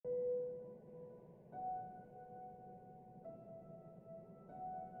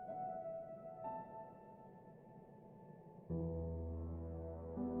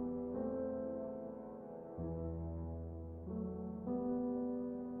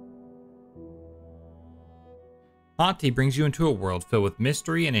Hauntii brings you into a world filled with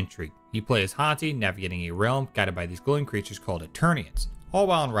mystery and intrigue. You play as Hauntii, navigating a realm guided by these glowing creatures called Eternians, all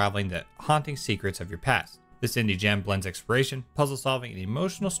while unraveling the haunting secrets of your past. This indie gem blends exploration, puzzle solving, and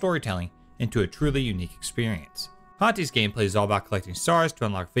emotional storytelling into a truly unique experience. Hauntii's gameplay is all about collecting stars to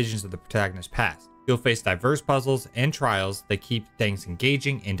unlock visions of the protagonist's past. You'll face diverse puzzles and trials that keep things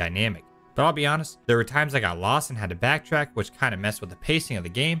engaging and dynamic. But I'll be honest, there were times I got lost and had to backtrack, which kind of messed with the pacing of the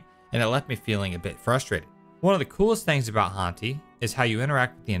game, and it left me feeling a bit frustrated. One of the coolest things about Hauntii is how you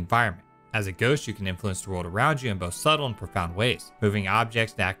interact with the environment. As a ghost, you can influence the world around you in both subtle and profound ways. Moving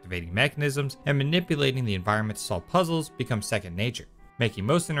objects and activating mechanisms and manipulating the environment to solve puzzles becomes second nature, making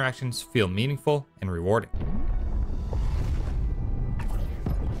most interactions feel meaningful and rewarding.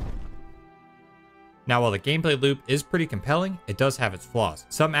 Now, while the gameplay loop is pretty compelling, it does have its flaws.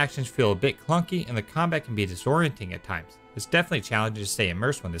 Some actions feel a bit clunky and the combat can be disorienting at times. It's definitely challenging to stay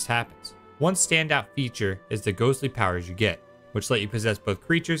immersed when this happens. One standout feature is the ghostly powers you get, which let you possess both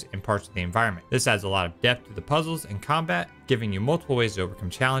creatures and parts of the environment. This adds a lot of depth to the puzzles and combat, giving you multiple ways to overcome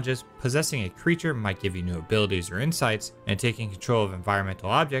challenges. Possessing a creature might give you new abilities or insights, and taking control of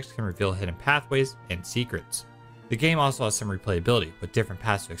environmental objects can reveal hidden pathways and secrets. The game also has some replayability, with different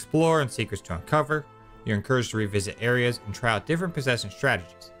paths to explore and secrets to uncover. You're encouraged to revisit areas and try out different possession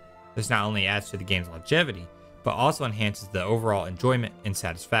strategies. This not only adds to the game's longevity, but also enhances the overall enjoyment and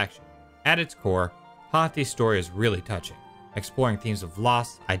satisfaction. At its core, Hauntii's story is really touching, exploring themes of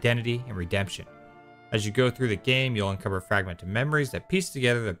loss, identity, and redemption. As you go through the game, you'll uncover fragmented memories that piece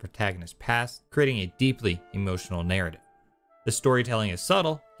together the protagonist's past, creating a deeply emotional narrative. The storytelling is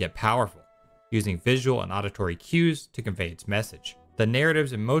subtle, yet powerful, using visual and auditory cues to convey its message. The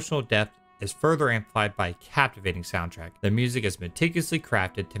narrative's emotional depth is further amplified by a captivating soundtrack. The music is meticulously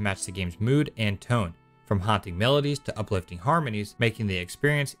crafted to match the game's mood and tone, from haunting melodies to uplifting harmonies, making the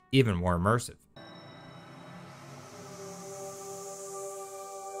experience even more immersive.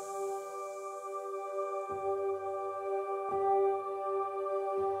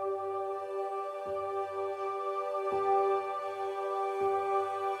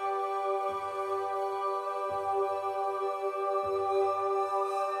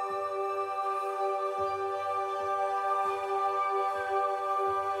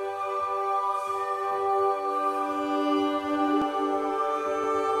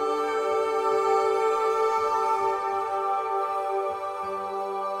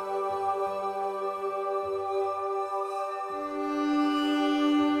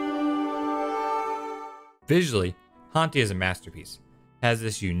 Visually, Hauntii is a masterpiece. It has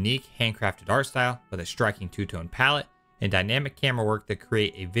this unique handcrafted art style with a striking two-tone palette and dynamic camera work that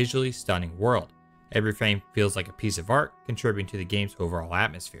create a visually stunning world. Every frame feels like a piece of art, contributing to the game's overall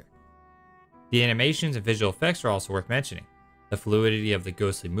atmosphere. The animations and visual effects are also worth mentioning. The fluidity of the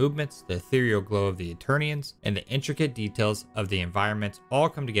ghostly movements, the ethereal glow of the Eternians, and the intricate details of the environments all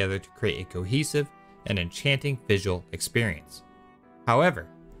come together to create a cohesive and enchanting visual experience. However,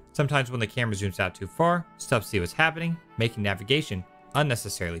 sometimes when the camera zooms out too far, it's tough to see what's happening, making navigation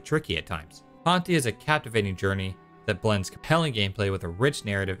unnecessarily tricky at times. Hauntii is a captivating journey that blends compelling gameplay with a rich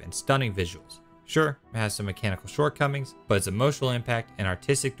narrative and stunning visuals. Sure, it has some mechanical shortcomings, but its emotional impact and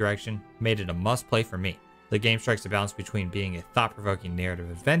artistic direction made it a must-play for me. The game strikes a balance between being a thought-provoking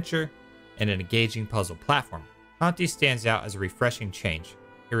narrative adventure and an engaging puzzle platform. Hauntii stands out as a refreshing change.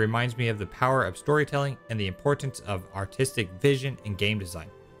 It reminds me of the power of storytelling and the importance of artistic vision and game design.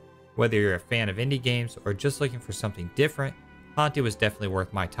 Whether you're a fan of indie games or just looking for something different, Hauntii was definitely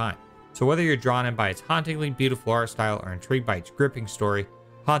worth my time. So whether you're drawn in by its hauntingly beautiful art style or intrigued by its gripping story,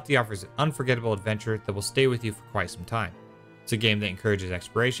 Hauntii offers an unforgettable adventure that will stay with you for quite some time. It's a game that encourages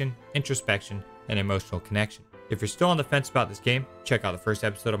exploration, introspection, and emotional connection. If you're still on the fence about this game, check out the first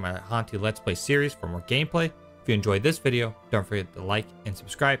episode of my Hauntii Let's Play series for more gameplay. If you enjoyed this video, don't forget to like and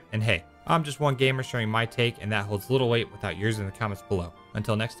subscribe. And hey, I'm just one gamer sharing my take, and that holds little weight without yours in the comments below.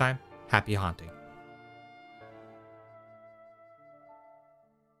 Until next time, happy haunting.